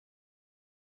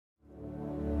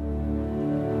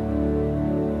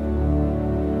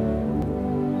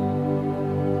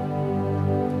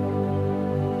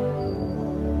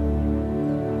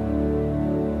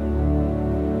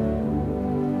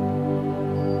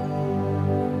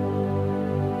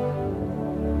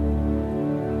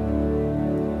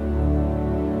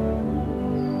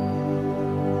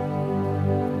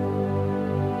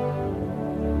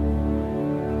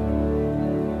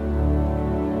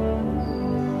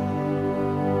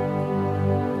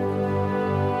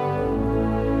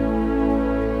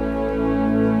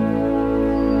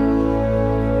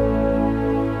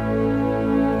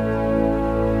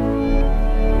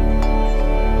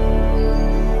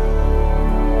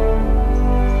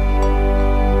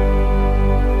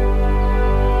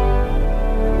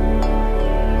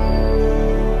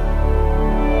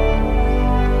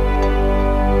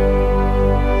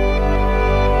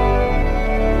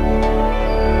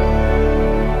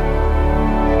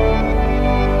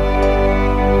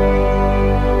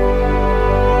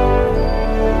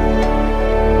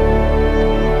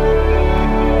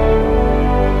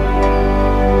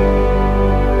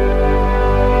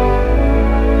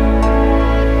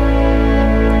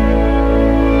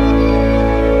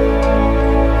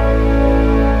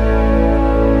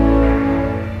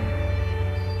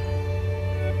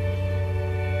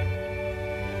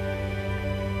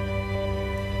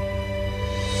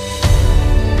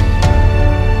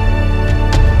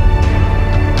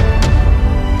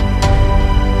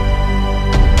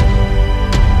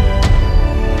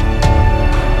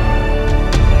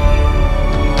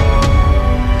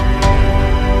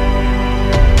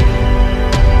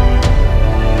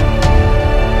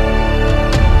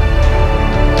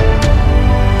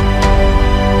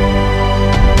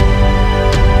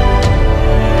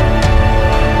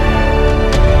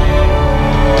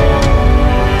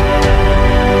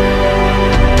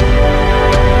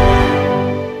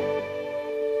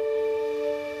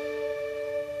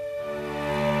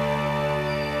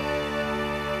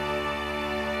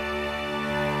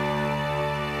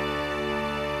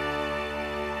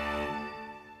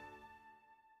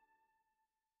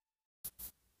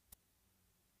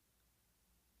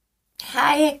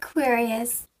Hi,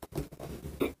 Aquarius.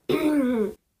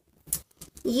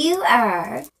 You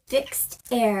are fixed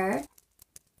air,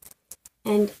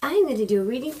 and I'm going to do a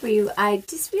reading for you. I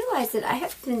just realized that I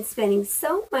have been spending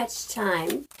so much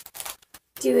time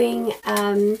doing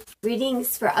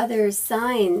readings for other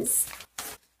signs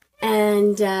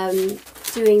and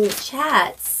doing the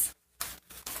chats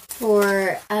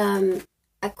for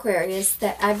Aquarius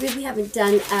that I really haven't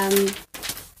done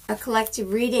a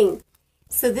collective reading.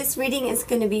 So this reading is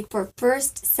going to be for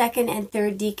first, second, and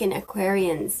third deacon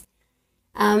Aquarians.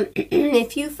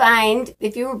 If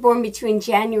you were born between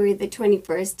January the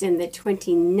 21st and the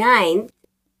 29th,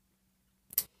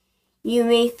 you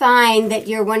may find that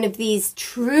you're one of these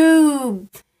true,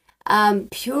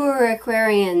 pure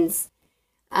Aquarians.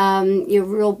 You're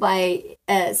ruled by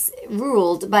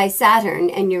Saturn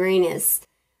and Uranus.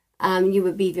 You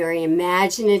would be very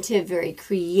imaginative, very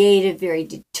creative, very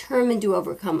determined to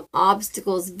overcome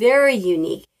obstacles, very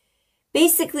unique.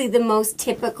 Basically the most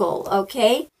typical,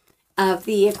 okay, of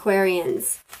the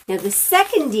Aquarians. Now the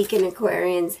second deacon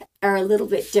Aquarians are a little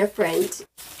bit different.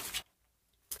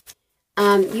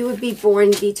 You would be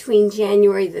born between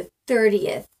January the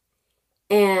 30th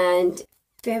and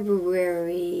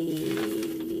February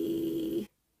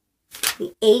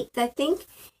the 8th, I think.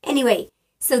 Anyway,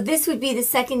 so this would be the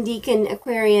second deacon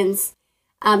Aquarians.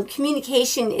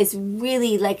 Communication is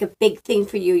really like a big thing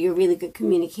for you. You're really good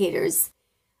communicators.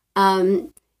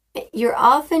 You're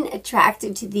often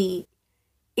attracted to the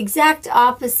exact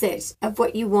opposite of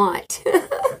what you want.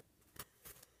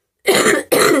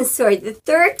 Sorry, the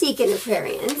third deacon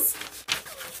Aquarians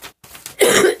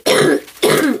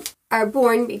are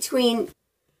born between,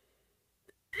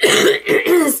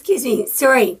 excuse me,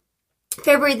 sorry,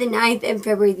 February the 9th and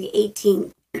February the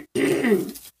 18th.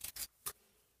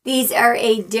 These are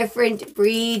a different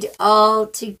breed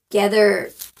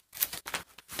altogether.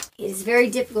 It is very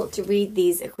difficult to read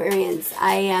these Aquarians.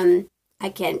 I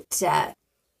can't,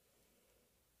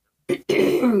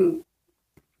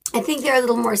 I think they're a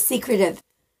little more secretive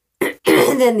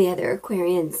than the other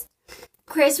Aquarians.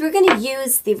 Aquarius, we're going to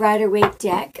use the Rider-Waite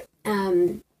deck,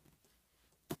 as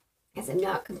I'm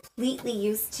not completely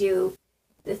used to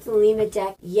the Thelema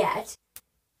deck yet,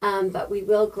 but we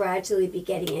will gradually be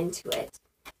getting into it.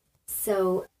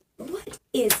 So, what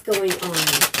is going on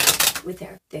with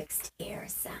our fixed air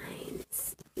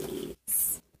signs,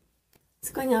 please? What's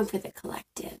going on for the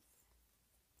collective?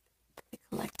 The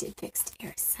collective fixed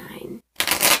air sign.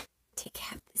 Take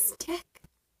half this deck.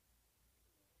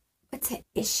 What's at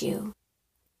issue?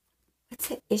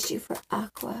 What's at issue for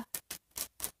Aqua?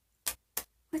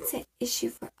 What's at issue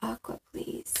for Aqua,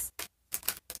 please?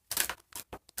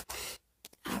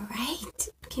 All right.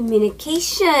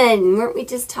 Communication. Weren't we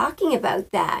just talking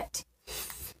about that?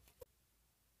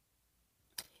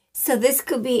 So this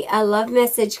could be a love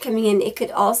message coming in. It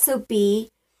could also be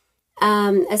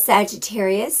a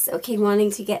Sagittarius, okay,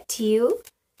 wanting to get to you.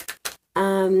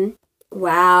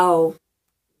 Wow.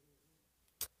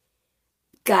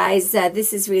 Guys,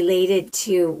 this is related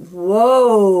to,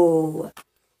 whoa.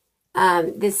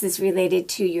 This is related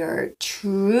to your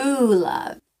true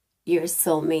love, your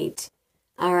soulmate.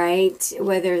 All right,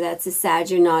 whether that's a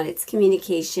Sag or not, it's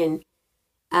communication.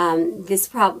 This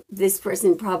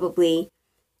person probably,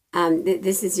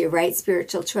 this is your right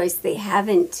spiritual choice. They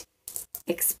haven't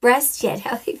expressed yet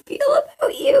how they feel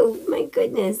about you. My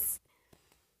goodness.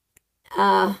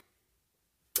 All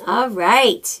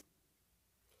right.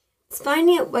 It's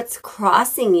finding out what's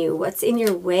crossing you, what's in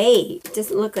your way. It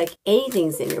doesn't look like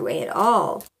anything's in your way at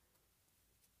all.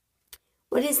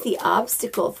 What is the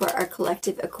obstacle for our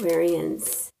collective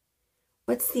Aquarians?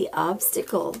 What's the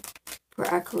obstacle for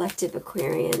our collective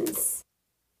Aquarians?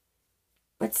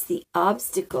 What's the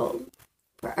obstacle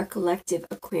for our collective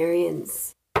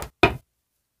Aquarians?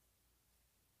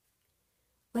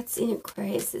 What's in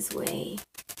Aquarius's way?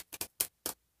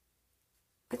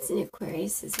 What's in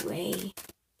Aquarius's way?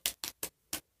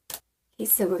 Okay,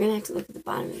 so we're going to have to look at the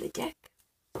bottom of the deck.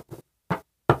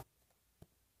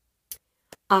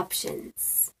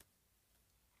 Options.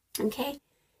 Okay,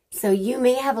 so you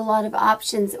may have a lot of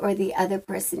options, or the other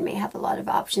person may have a lot of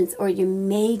options, or you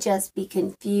may just be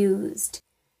confused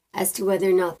as to whether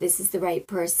or not this is the right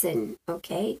person.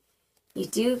 Okay,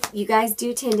 you guys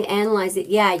do tend to analyze it.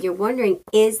 Yeah, you're wondering,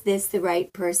 is this the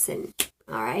right person?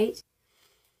 All right,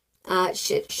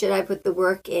 should I put the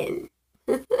work in?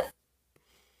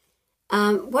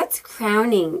 What's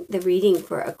crowning the reading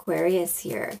for Aquarius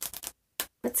here?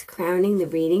 What's crowning the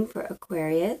reading for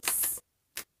Aquarius?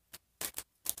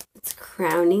 What's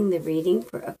crowning the reading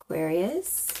for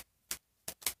Aquarius?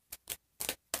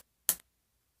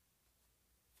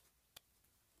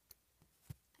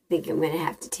 think I'm going to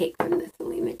have to take from the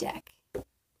Thelema deck.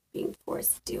 Being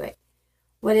forced to do it.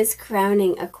 What is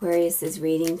crowning Aquarius's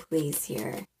reading, please,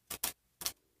 here?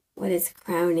 What is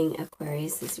crowning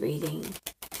Aquarius's reading?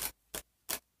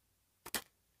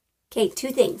 Okay,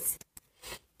 two things.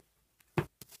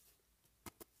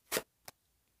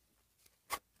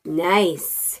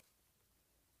 Nice.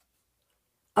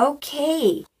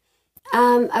 Okay.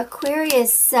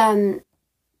 Aquarius,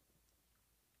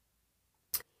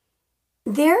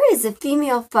 there is a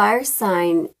female fire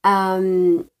sign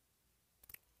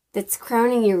that's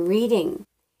crowning your reading.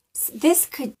 This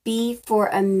could be for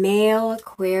a male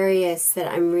Aquarius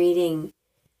that I'm reading.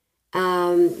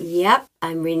 Yep,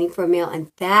 I'm reading for a male,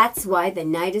 and that's why the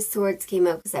Knight of Swords came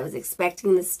out, because I was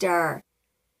expecting the Star,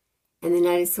 and the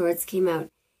Knight of Swords came out.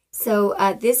 So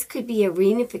this could be a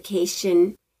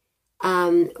reunification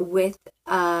with,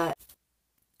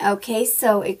 okay,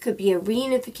 so it could be a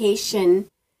reunification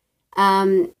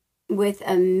with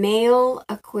a male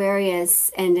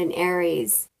Aquarius and an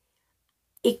Aries.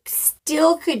 It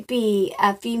still could be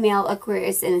a female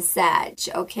Aquarius and a Sag,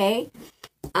 okay?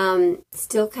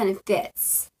 Still kind of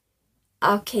fits.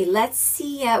 Okay, let's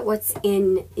see what's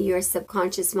in your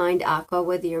subconscious mind, Aqua,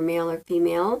 whether you're male or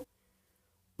female.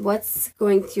 What's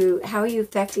going through, how are you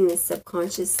affecting this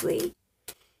subconsciously?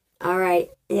 All right,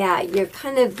 yeah, you're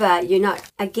kind of, you're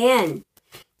not, again,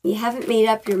 you haven't made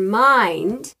up your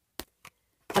mind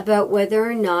about whether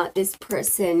or not this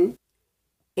person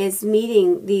is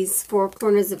meeting these four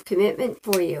corners of commitment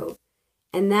for you.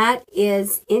 And that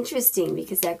is interesting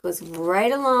because that goes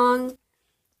right along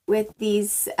with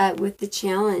these, with the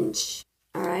challenge.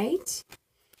 All right.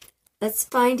 Let's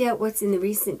find out what's in the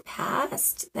recent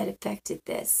past that affected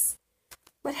this.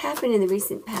 What happened in the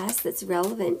recent past that's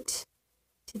relevant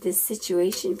to this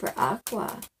situation for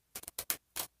Aqua?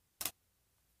 I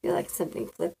feel like something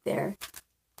flipped there.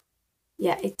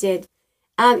 Yeah, it did.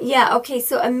 Yeah, okay,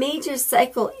 so a major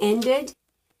cycle ended.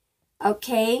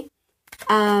 Okay.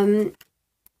 You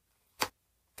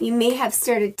may have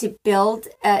started to build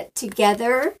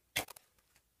together.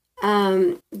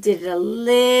 Did it a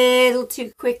little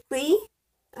too quickly.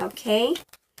 Okay.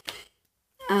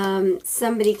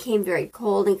 Somebody came very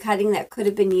cold and cutting. That could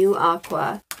have been you,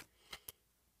 Aqua.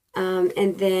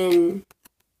 And then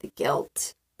the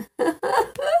guilt.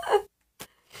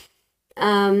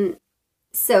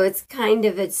 So it's kind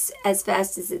of as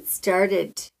fast as it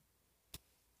started.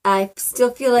 I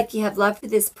still feel like you have love for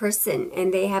this person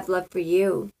and they have love for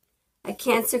you. A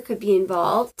Cancer could be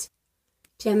involved.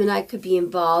 Gemini could be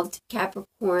involved.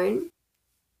 Capricorn.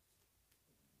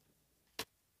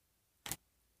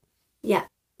 Yeah,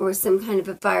 or some kind of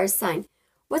a fire sign.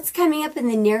 What's coming up in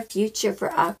the near future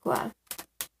for Aqua?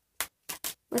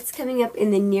 What's coming up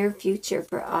in the near future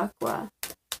for Aqua?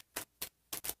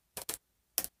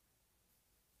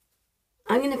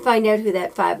 I'm going to find out who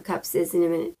that Five of Cups is in a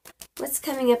minute. What's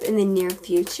coming up in the near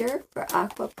future for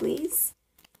Aqua, please?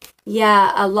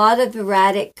 Yeah, a lot of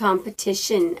erratic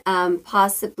competition,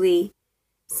 possibly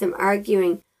some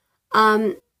arguing.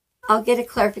 I'll get a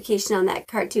clarification on that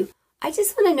card too. I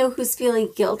just want to know who's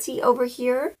feeling guilty over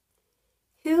here.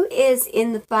 Who is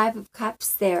in the Five of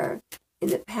Cups there in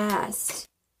the past?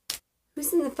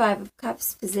 Who's in the Five of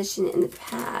Cups position in the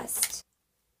past?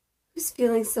 Who's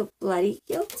feeling so bloody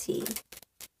guilty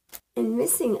and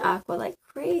missing Aqua like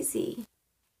crazy?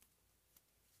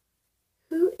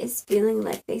 Who is feeling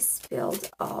like they spilled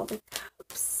all the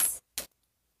cups?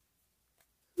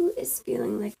 Who is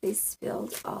feeling like they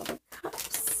spilled all the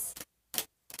cups?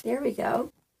 There we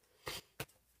go.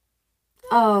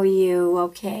 Oh, you,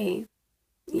 okay.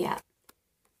 Yeah.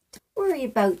 Don't worry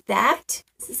about that.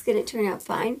 This is going to turn out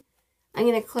fine. I'm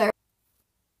going to clarify.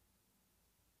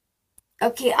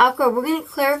 Okay, Aqua, we're going to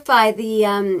clarify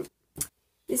the,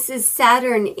 this is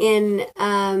Saturn in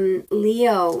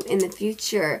Leo in the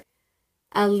future.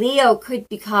 Leo could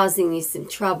be causing you some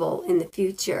trouble in the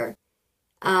future.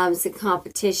 Some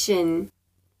competition.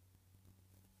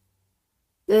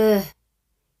 Ugh.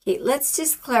 Okay, let's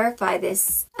just clarify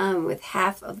this with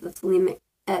half of the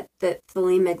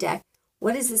Thelema deck.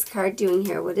 What is this card doing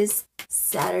here? What is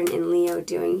Saturn in Leo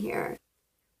doing here?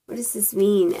 What does this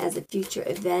mean as a future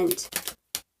event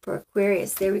for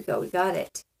Aquarius? There we go. We got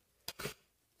it.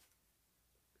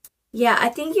 Yeah, I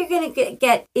think you're going to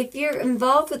get, if you're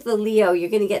involved with the Leo, you're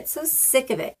going to get so sick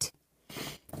of it.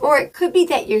 Or it could be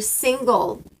that you're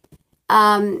single.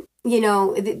 You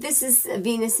know, this is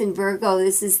Venus in Virgo.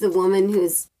 This is the woman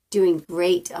who's doing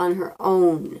great on her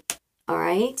own. All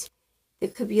right? There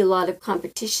could be a lot of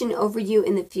competition over you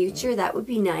in the future. That would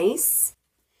be nice.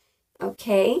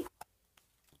 Okay?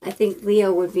 I think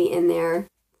Leo would be in there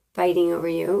fighting over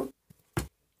you.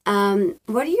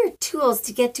 What are your tools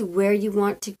to get to where you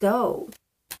want to go?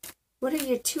 What are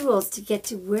your tools to get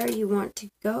to where you want to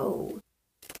go?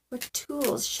 What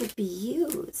tools should be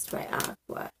used by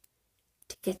Aqua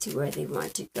to get to where they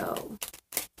want to go?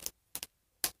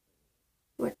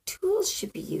 What tools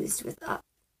should be used with Aqua?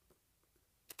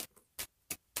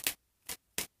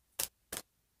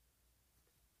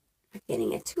 I'm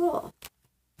getting a tool.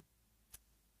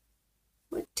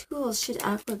 What tools should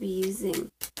Aqua be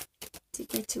using to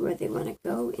get to where they want to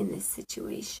go in this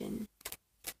situation?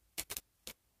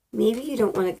 Maybe you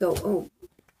don't want to go, oh,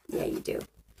 yeah, you do.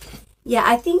 Yeah,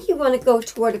 I think you want to go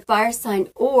toward a fire sign,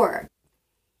 or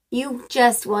you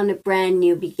just want a brand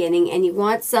new beginning and you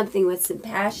want something with some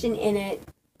passion in it.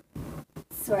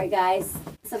 Sorry, guys.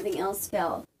 Something else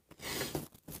fell.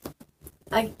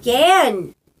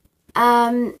 Again,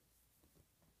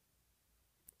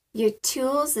 your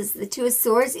tools is the Two of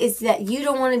Swords is that you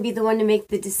don't want to be the one to make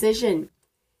the decision.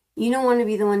 You don't want to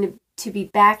be the one to be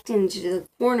backed into the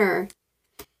corner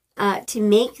to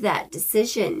make that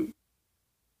decision.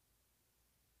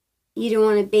 You don't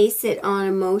want to base it on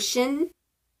emotion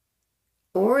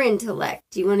or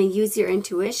intellect. You want to use your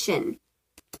intuition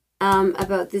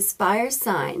about this fire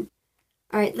sign.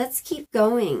 All right, let's keep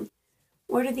going.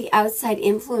 What are the outside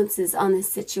influences on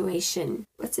this situation?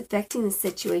 What's affecting the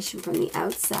situation from the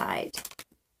outside?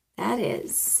 That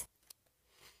is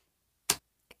a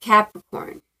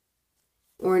Capricorn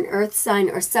or an earth sign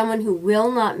or someone who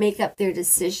will not make up their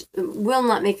decision, will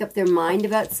not make up their mind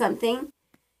about something.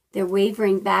 They're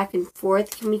wavering back and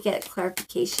forth. Can we get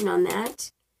clarification on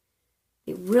that?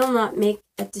 They will not make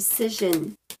a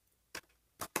decision.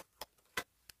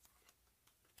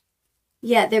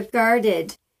 Yeah, they're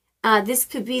guarded. This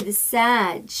could be the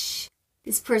Sag.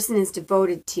 This person is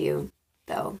devoted to you,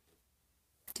 though.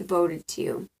 Devoted to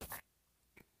you.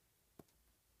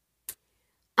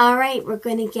 All right, we're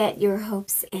going to get your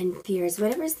hopes and fears.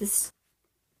 Whatever's the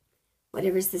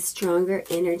stronger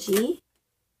energy.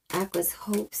 Aqua's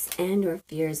hopes and or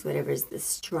fears, whatever's the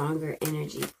stronger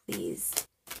energy, please,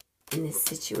 in this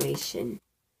situation.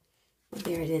 Well,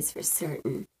 there it is for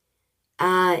certain.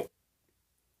 I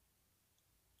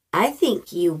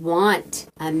think you want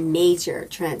a major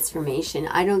transformation.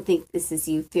 I don't think this is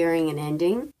you fearing an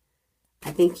ending.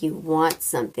 I think you want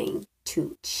something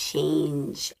to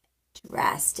change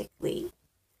drastically.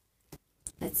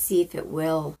 Let's see if it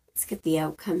will. Let's get the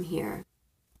outcome here.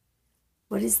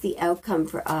 What is the outcome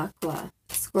for Aqua?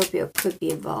 Scorpio could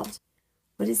be involved.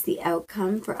 What is the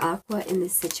outcome for Aqua in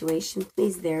this situation?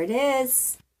 Please, there it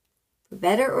is. For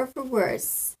better or for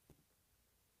worse?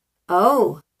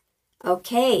 Oh,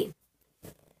 okay.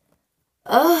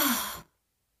 Oh.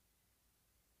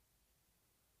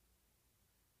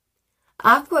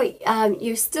 Aqua,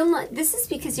 you're still not, this is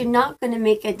because you're not going to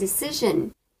make a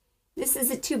decision. This is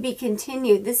a to be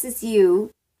continued. This is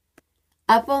you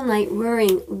up all night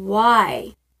worrying.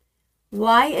 Why?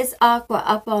 Why is Aqua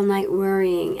up all night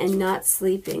worrying and not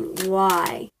sleeping?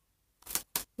 Why?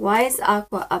 Why is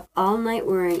Aqua up all night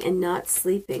worrying and not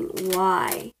sleeping?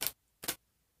 Why?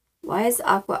 Why is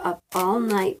Aqua up all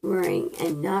night worrying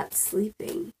and not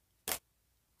sleeping?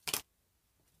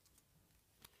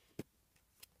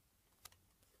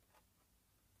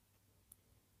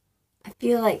 I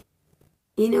feel like,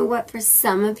 you know what, for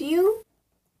some of you,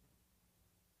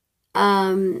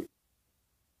 I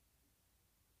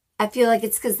feel like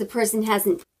it's because the person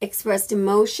hasn't expressed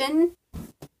emotion.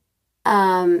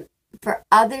 For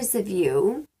others of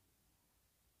you,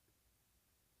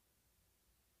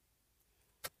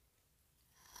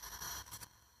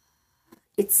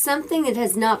 it's something that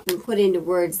has not been put into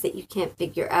words that you can't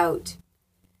figure out.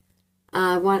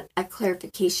 I want a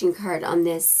clarification card on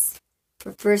this.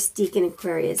 For First Deacon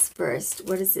Aquarius first.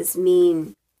 What does this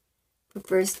mean for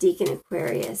First Deacon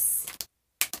Aquarius?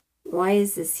 Why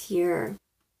is this here?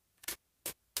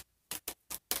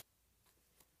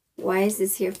 Why is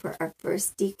this here for our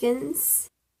first deacons?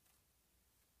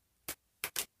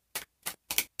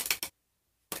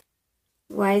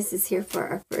 Why is this here for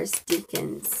our first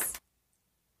deacons?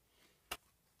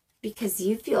 Because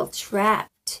you feel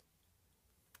trapped.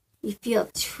 You feel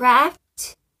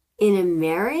trapped in a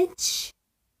marriage?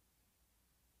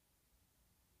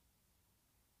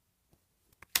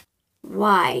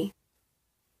 Why?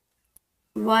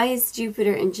 Why is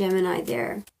Jupiter and Gemini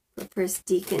there for first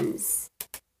deacons?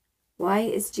 Why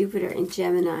is Jupiter in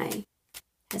Gemini?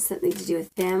 Has something to do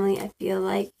with family, I feel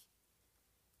like.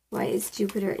 Why is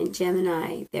Jupiter in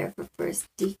Gemini there for first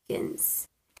deacons?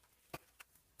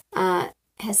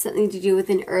 Has something to do with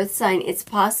an earth sign. It's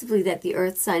possibly that the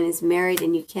earth sign is married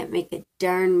and you can't make a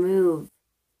darn move.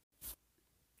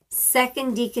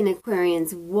 Second Deacon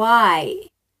Aquarians, why?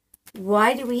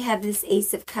 Why do we have this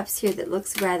Ace of Cups here that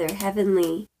looks rather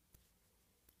heavenly?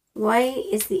 Why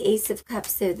is the Ace of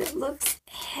Cups there that looks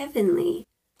heavenly?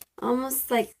 Almost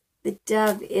like the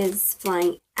dove is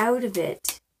flying out of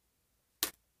it.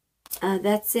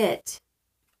 That's it.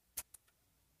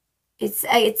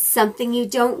 It's something you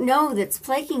don't know that's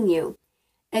plaguing you.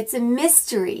 It's a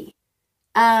mystery.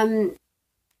 You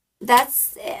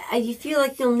feel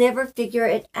like you'll never figure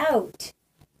it out.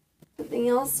 Something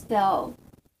else fell.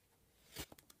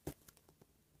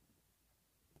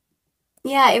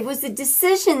 Yeah, it was a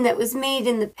decision that was made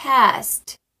in the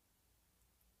past.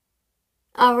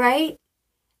 All right?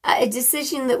 A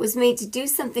decision that was made to do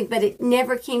something, but it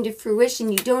never came to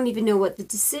fruition. You don't even know what the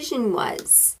decision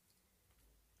was.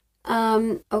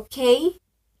 Okay.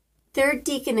 Third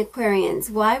deacon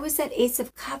Aquarians. Why was that Ace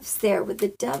of Cups there with the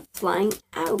dove flying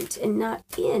out and not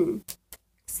in?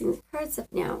 Seeing the cards up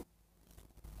now.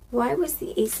 Why was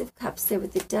the Ace of Cups there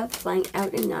with the dove flying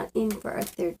out and not in for our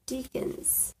third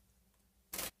deacons?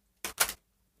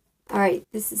 All right,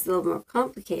 this is a little more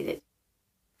complicated.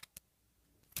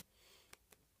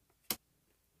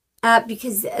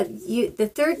 Because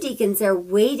the third deacons are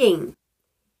waiting.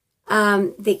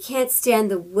 They can't stand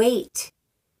the wait.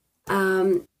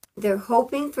 They're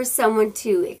hoping for someone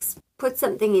to put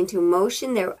something into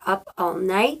motion. They're up all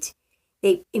night.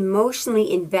 They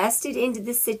emotionally invested into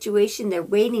this situation. They're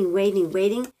waiting, waiting,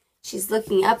 waiting. She's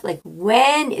looking up like,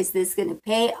 when is this going to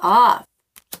pay off?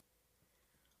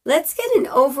 Let's get an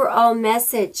overall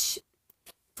message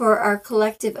for our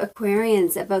collective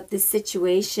Aquarians about this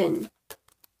situation.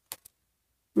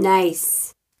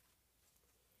 Nice.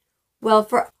 Well,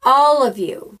 for all of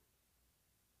you,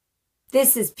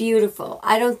 this is beautiful.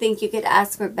 I don't think you could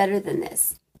ask for better than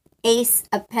this. Ace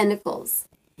of Pentacles.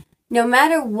 No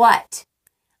matter what,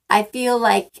 I feel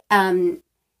like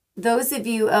those of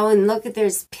you, and look at,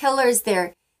 there's pillars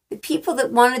there. The people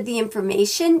that wanted the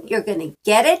information, you're going to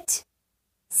get it.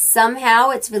 Somehow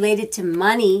it's related to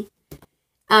money.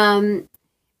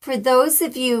 For those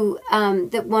of you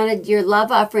that wanted your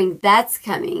love offering, that's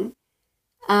coming.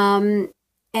 And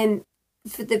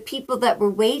for the people that were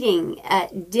waiting,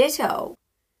 ditto.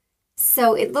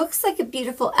 So it looks like a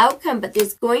beautiful outcome, but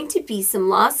there's going to be some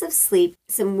loss of sleep,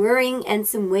 some worrying, and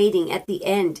some waiting at the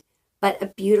end. But a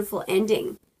beautiful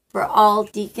ending for all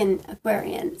Deacon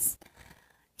Aquarians.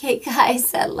 Okay,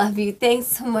 guys, I love you. Thanks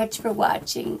so much for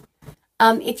watching.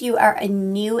 If you are a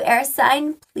new air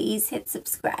sign, please hit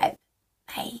subscribe.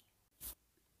 Bye.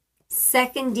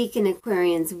 Second Deacon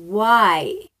Aquarians,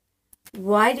 why?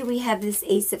 Why do we have this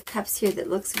Ace of Cups here that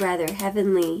looks rather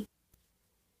heavenly?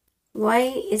 Why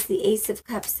is the Ace of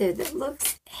Cups there that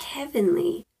looks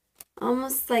heavenly?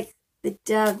 Almost like the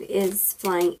dove is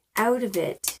flying out of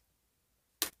it.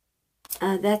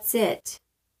 That's it.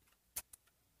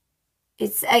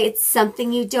 It's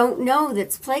something you don't know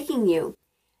that's plaguing you.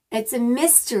 It's a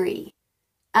mystery.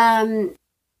 You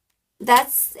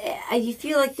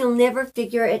feel like you'll never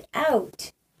figure it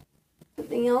out.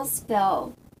 Something else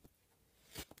fell.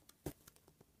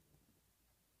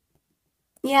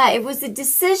 Yeah, it was a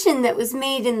decision that was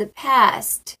made in the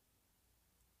past.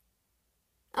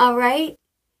 All right?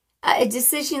 A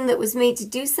decision that was made to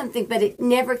do something, but it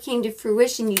never came to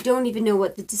fruition. You don't even know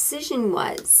what the decision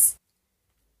was.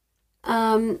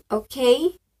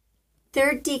 Okay.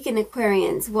 Third Deacon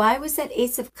Aquarians. Why was that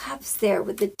Ace of Cups there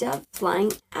with the dove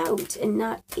flying out and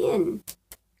not in?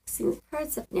 Seeing the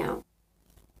cards up now.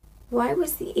 Why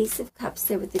was the Ace of Cups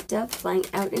there with the dove flying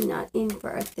out and not in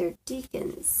for our third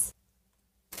deacons?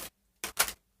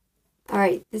 All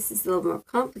right, this is a little more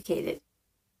complicated.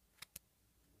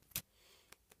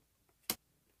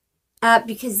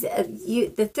 Because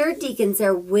the third deacons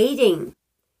are waiting.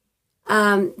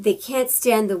 They can't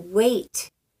stand the wait.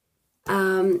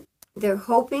 They're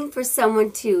hoping for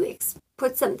someone to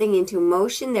put something into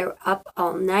motion. They're up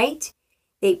all night.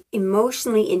 They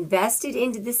emotionally invested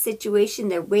into this situation.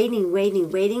 They're waiting, waiting,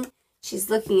 waiting. She's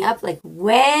looking up like,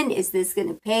 when is this going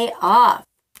to pay off?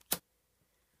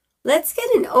 Let's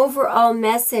get an overall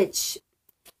message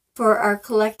for our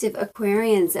collective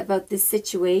Aquarians about this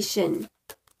situation.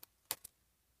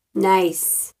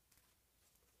 Nice.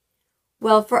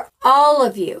 Well, for all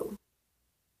of you,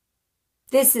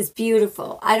 this is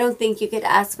beautiful. I don't think you could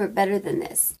ask for better than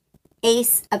this.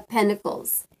 Ace of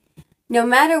Pentacles. No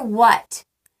matter what,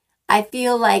 I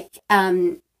feel like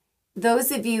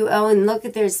those of you, and look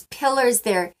at, there's pillars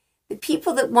there. The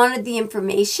people that wanted the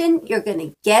information, you're going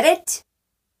to get it.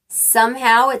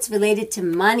 Somehow it's related to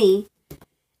money.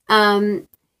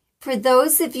 For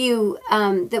those of you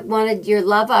that wanted your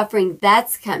love offering,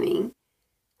 that's coming.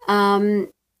 And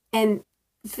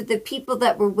for the people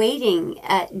that were waiting,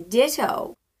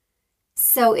 ditto.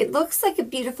 So it looks like a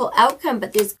beautiful outcome,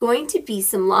 but there's going to be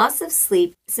some loss of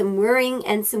sleep, some worrying,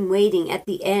 and some waiting at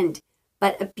the end,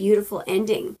 but a beautiful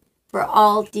ending for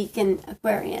all Deacon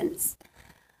Aquarians.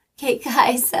 Okay,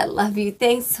 guys, I love you.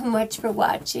 Thanks so much for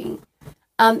watching.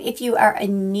 If you are a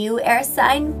new air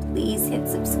sign, please hit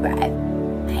subscribe.